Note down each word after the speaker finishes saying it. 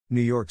New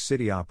York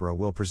City Opera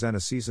will present a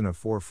season of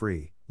 4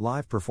 free,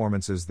 live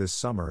performances this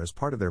summer as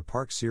part of their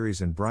Park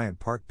series in Bryant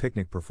Park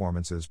picnic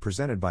performances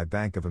presented by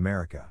Bank of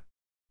America.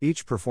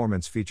 Each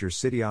performance features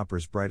City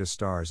Opera's brightest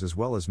stars as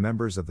well as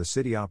members of the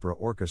City Opera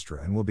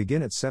Orchestra and will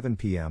begin at 7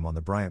 p.m. on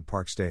the Bryant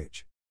Park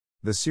stage.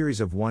 The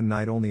series of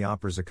one-night-only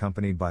operas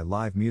accompanied by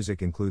live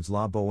music includes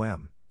La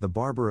Bohème, The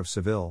Barber of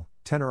Seville,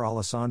 tenor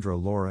Alessandro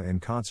Lora in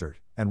concert,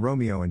 and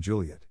Romeo and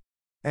Juliet.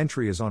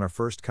 Entry is on a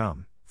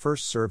first-come,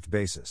 first-served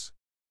basis.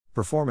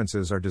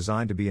 Performances are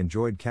designed to be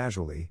enjoyed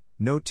casually,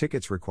 no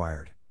tickets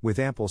required, with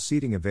ample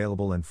seating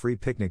available and free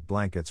picnic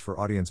blankets for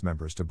audience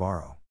members to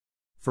borrow.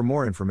 For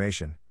more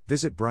information,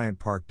 visit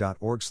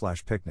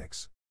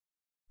bryantpark.org/picnics.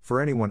 For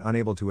anyone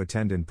unable to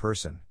attend in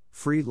person,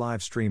 free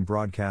live stream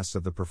broadcasts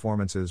of the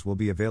performances will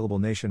be available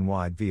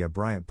nationwide via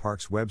Bryant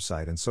Park's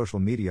website and social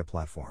media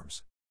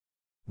platforms.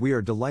 We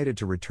are delighted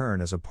to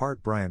return as a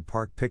part Bryant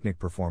Park picnic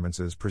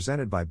performances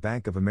presented by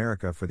Bank of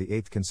America for the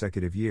 8th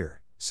consecutive year,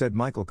 said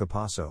Michael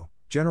Capasso,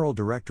 General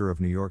Director of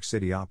New York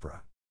City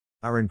Opera.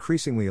 Our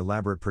increasingly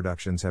elaborate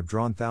productions have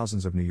drawn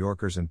thousands of New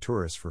Yorkers and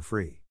tourists for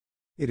free.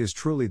 It is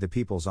truly the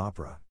people's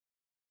opera.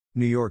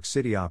 New York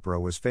City Opera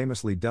was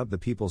famously dubbed the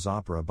People's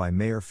Opera by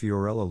Mayor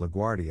Fiorello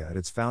LaGuardia at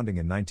its founding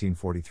in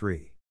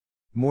 1943.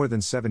 More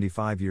than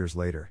 75 years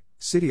later,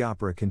 City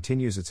Opera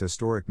continues its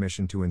historic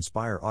mission to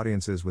inspire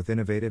audiences with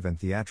innovative and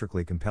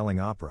theatrically compelling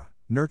opera,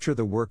 nurture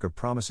the work of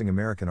promising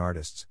American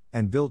artists,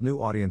 and build new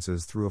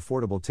audiences through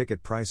affordable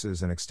ticket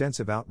prices and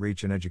extensive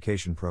outreach and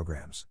education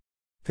programs.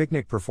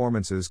 Picnic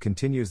Performances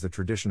continues the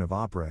tradition of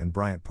opera in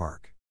Bryant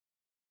Park.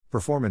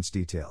 Performance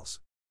details.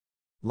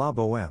 La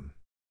Bohème.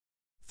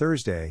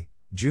 Thursday,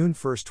 June 1,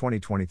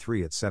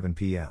 2023 at 7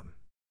 p.m.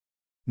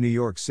 New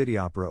York City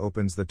Opera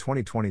opens the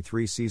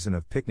 2023 season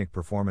of picnic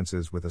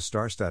performances with a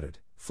star-studded,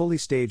 fully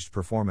staged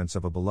performance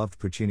of a beloved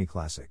Puccini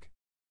classic.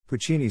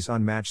 Puccini's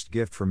unmatched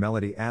gift for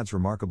melody adds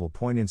remarkable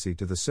poignancy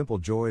to the simple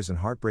joys and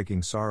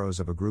heartbreaking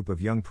sorrows of a group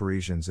of young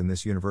Parisians in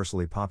this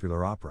universally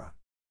popular opera.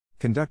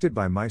 Conducted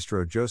by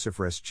Maestro Joseph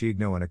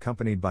Rescigno and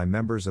accompanied by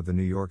members of the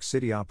New York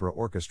City Opera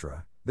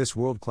Orchestra, this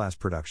world-class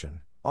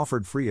production,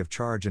 offered free of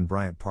charge in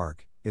Bryant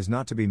Park, is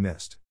not to be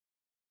missed.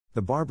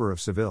 The Barber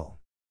of Seville.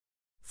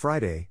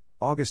 Friday,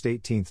 August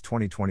 18,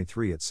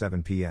 2023 at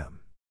 7 p.m.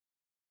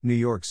 New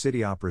York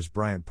City Opera's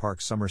Bryant Park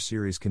Summer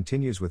Series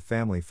continues with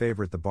family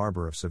favorite The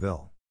Barber of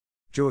Seville.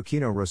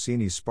 Gioacchino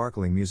Rossini's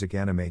sparkling music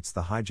animates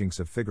the hijinks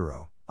of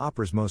Figaro,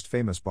 opera's most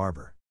famous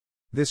barber.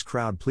 This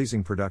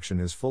crowd-pleasing production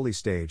is fully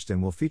staged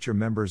and will feature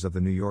members of the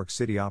New York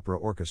City Opera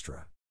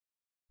Orchestra.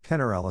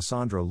 Tenor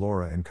Alessandro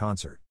Lora in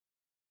concert.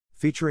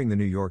 Featuring the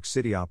New York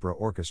City Opera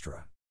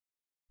Orchestra.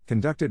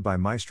 Conducted by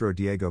Maestro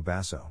Diego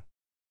Basso.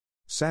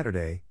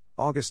 Saturday,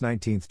 August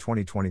 19,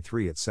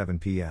 2023 at 7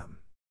 p.m.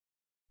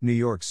 New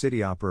York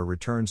City Opera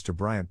returns to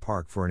Bryant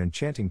Park for an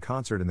enchanting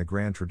concert in the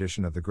grand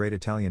tradition of the great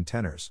Italian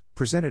tenors,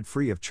 presented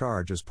free of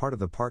charge as part of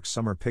the Park's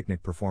Summer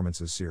Picnic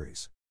Performances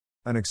series.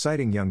 An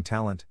exciting young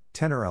talent,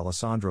 tenor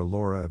Alessandro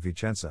Lora of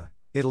Vicenza,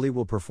 Italy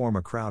will perform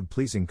a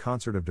crowd-pleasing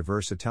concert of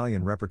diverse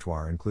Italian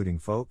repertoire including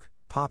folk,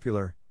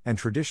 popular, and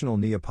traditional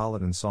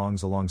Neapolitan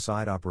songs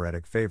alongside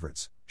operatic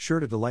favorites, sure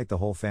to delight the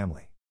whole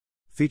family.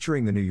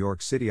 Featuring the New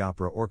York City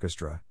Opera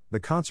Orchestra, the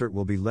concert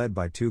will be led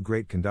by two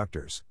great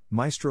conductors,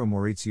 Maestro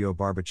Maurizio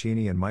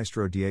Barbaccini and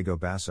Maestro Diego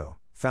Basso,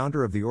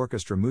 founder of the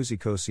Orchestra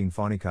Musico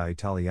Sinfonica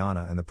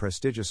Italiana and the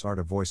prestigious Art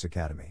of Voice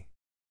Academy.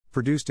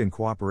 Produced in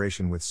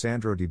cooperation with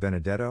Sandro Di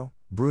Benedetto,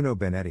 Bruno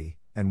Benetti,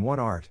 and One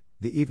Art,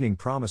 the evening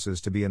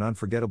promises to be an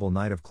unforgettable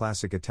night of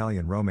classic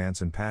Italian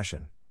romance and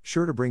passion,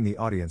 sure to bring the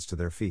audience to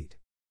their feet.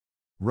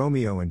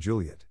 Romeo and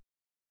Juliet.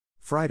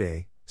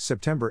 Friday,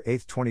 September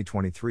 8,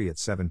 2023 at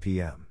 7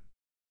 p.m.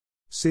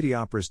 City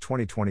Opera's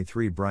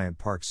 2023 Bryant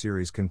Park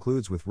series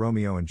concludes with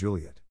Romeo and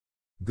Juliet.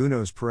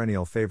 Gounod's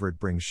perennial favorite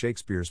brings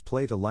Shakespeare's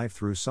play to life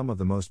through some of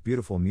the most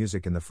beautiful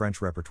music in the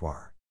French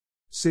repertoire.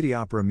 City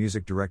Opera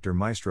music director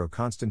Maestro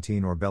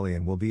Constantin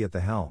Orbelian will be at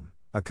the helm,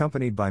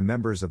 accompanied by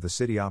members of the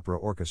City Opera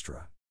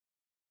Orchestra.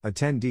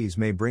 Attendees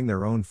may bring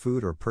their own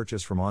food or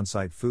purchase from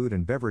on-site food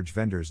and beverage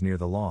vendors near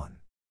the lawn.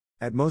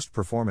 At most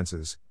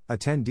performances,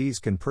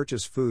 attendees can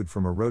purchase food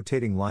from a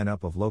rotating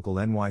lineup of local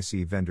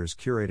NYC vendors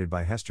curated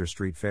by Hester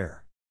Street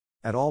Fair.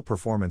 At all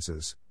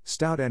performances,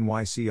 Stout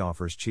NYC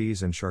offers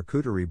cheese and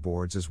charcuterie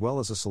boards as well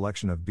as a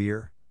selection of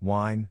beer,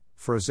 wine,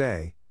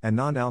 frosé, and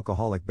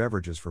non-alcoholic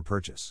beverages for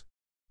purchase.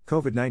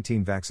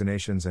 COVID-19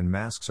 vaccinations and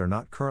masks are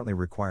not currently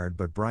required,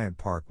 but Bryant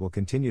Park will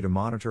continue to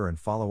monitor and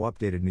follow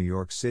updated New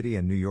York City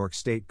and New York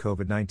State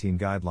COVID-19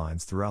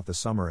 guidelines throughout the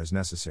summer as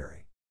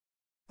necessary.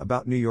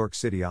 About New York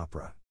City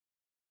Opera.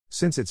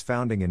 Since its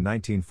founding in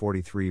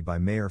 1943 by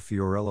Mayor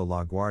Fiorello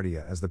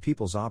LaGuardia as the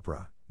People's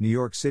Opera, New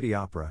York City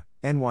Opera,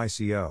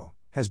 NYCO,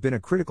 has been a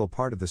critical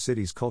part of the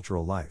city's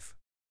cultural life.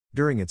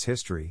 During its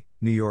history,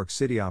 New York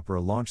City Opera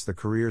launched the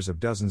careers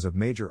of dozens of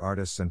major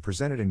artists and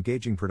presented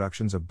engaging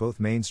productions of both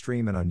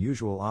mainstream and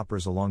unusual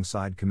operas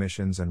alongside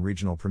commissions and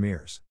regional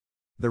premieres.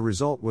 The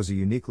result was a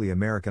uniquely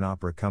American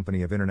opera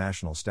company of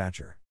international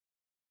stature.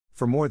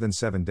 For more than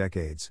 7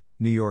 decades,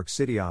 New York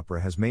City Opera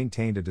has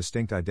maintained a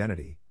distinct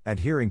identity,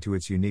 adhering to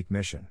its unique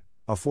mission: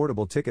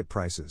 affordable ticket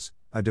prices,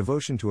 a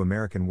devotion to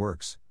American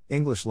works,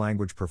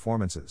 English-language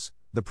performances,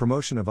 the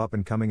promotion of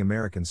up-and-coming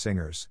American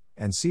singers,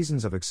 and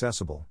seasons of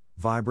accessible,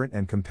 vibrant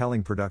and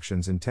compelling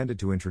productions intended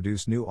to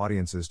introduce new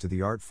audiences to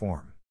the art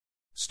form.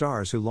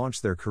 Stars who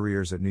launched their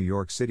careers at New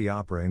York City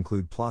Opera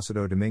include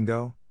Placido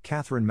Domingo,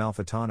 Catherine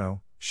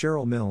Malfitano,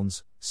 Cheryl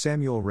Milnes,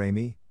 Samuel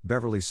Ramey,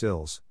 Beverly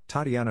Sills,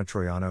 Tatiana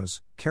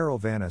Troyanos, Carol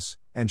Vanis,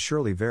 and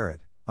Shirley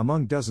Verrett,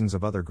 among dozens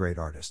of other great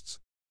artists.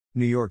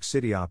 New York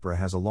City Opera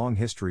has a long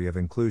history of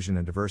inclusion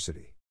and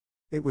diversity.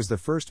 It was the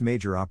first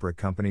major opera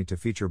company to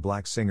feature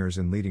black singers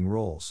in leading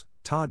roles: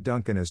 Todd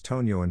Duncan as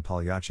Tonio in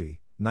Pagliacci,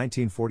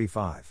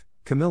 1945,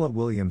 Camilla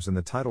Williams in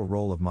the title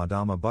role of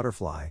Madama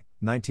Butterfly,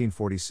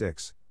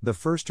 1946, the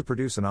first to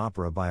produce an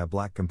opera by a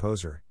black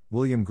composer,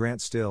 William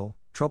Grant Still,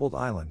 Troubled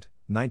Island,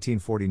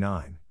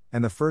 1949,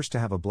 and the first to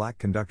have a black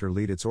conductor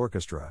lead its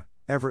orchestra,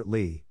 Everett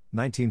Lee,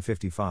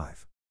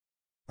 1955.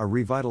 A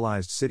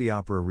revitalized City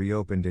Opera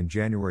reopened in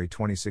January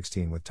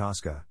 2016 with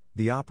Tosca,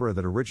 the opera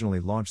that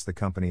originally launched the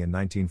company in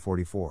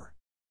 1944.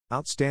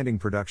 Outstanding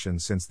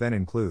productions since then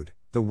include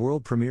the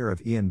world premiere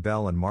of Ian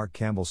Bell and Mark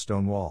Campbell's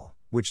Stonewall,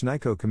 which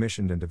Nico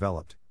commissioned and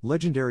developed,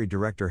 legendary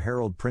director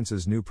Harold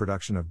Prince's new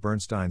production of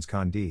Bernstein's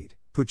Candide,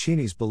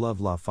 Puccini's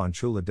beloved La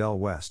Fanciulla del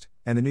West,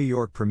 and the New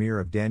York premiere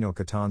of Daniel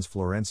Catan's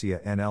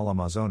Florencia en el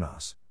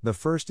Amazonas, the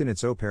first in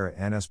its Opera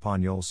en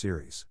Español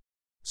series.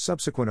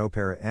 Subsequent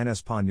Opera en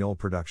Español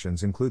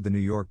productions include the New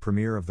York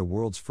premiere of the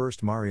world's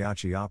first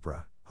mariachi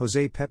opera,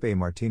 José Pepe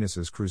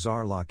Martínez's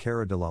Cruzar la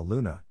Cara de la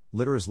Luna,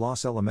 Litera's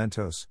Los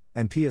Elementos,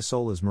 and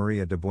Piazzola's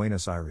Maria de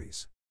Buenos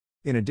Aires.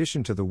 In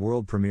addition to the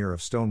world premiere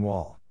of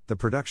Stonewall, the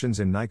productions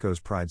in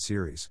Nico's Pride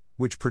series,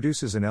 which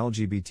produces an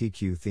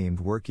LGBTQ-themed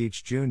work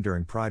each June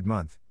during Pride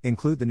Month,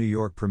 include the New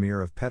York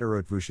premiere of Peter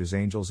Oetvusch's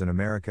Angels in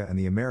America and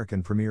the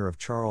American premiere of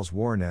Charles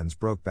Warrenen's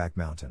Brokeback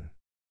Mountain.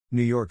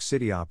 New York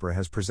City Opera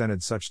has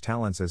presented such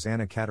talents as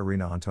Anna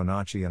Caterina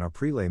Antonacci and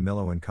Aprile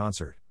Millo in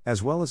concert,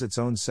 as well as its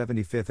own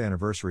 75th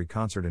anniversary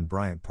concert in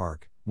Bryant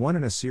Park, one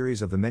in a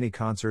series of the many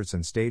concerts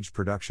and staged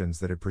productions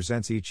that it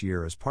presents each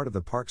year as part of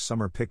the park's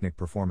Summer Picnic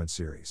Performance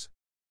Series.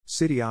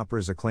 City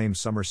Opera's acclaimed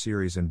summer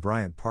series in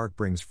Bryant Park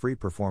brings free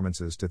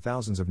performances to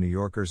thousands of New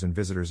Yorkers and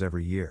visitors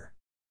every year.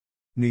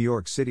 New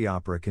York City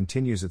Opera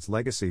continues its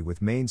legacy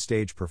with main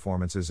stage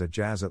performances at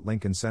Jazz at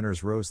Lincoln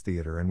Center's Rose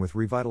Theater and with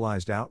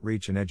revitalized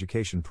outreach and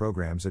education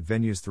programs at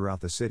venues throughout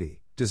the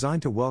city,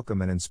 designed to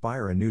welcome and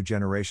inspire a new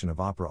generation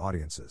of opera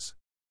audiences.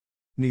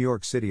 New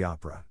York City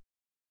Opera.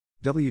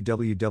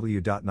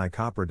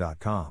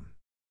 www.nicopera.com.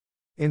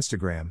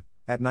 Instagram,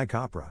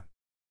 @NikeOpera.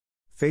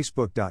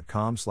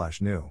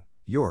 Facebook.com/New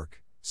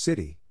York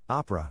City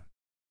Opera.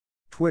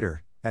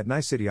 Twitter,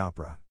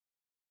 @NYCityOpera.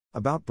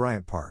 About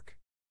Bryant Park.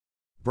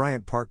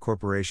 Bryant Park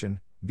Corporation,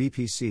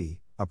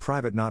 BPC, a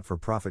private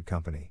not-for-profit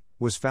company,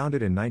 was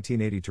founded in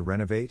 1980 to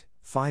renovate,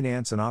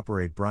 finance and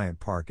operate Bryant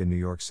Park in New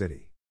York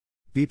City.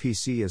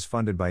 BPC is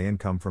funded by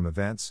income from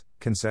events,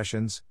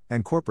 concessions,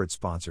 and corporate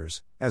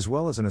sponsors, as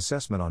well as an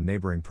assessment on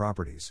neighboring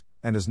properties,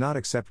 and does not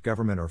accept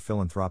government or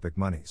philanthropic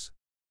monies.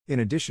 In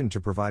addition to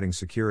providing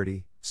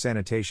security,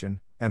 sanitation,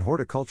 and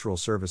horticultural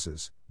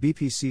services,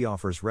 BPC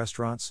offers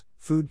restaurants,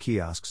 food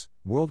kiosks,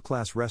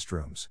 world-class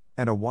restrooms,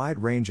 and a wide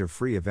range of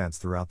free events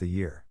throughout the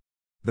year.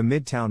 The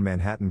Midtown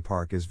Manhattan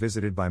Park is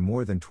visited by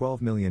more than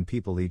 12 million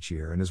people each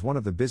year and is one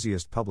of the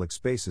busiest public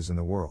spaces in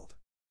the world.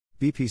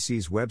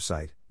 BPC's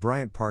website,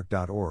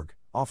 bryantpark.org,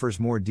 offers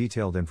more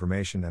detailed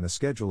information and a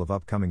schedule of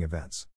upcoming events.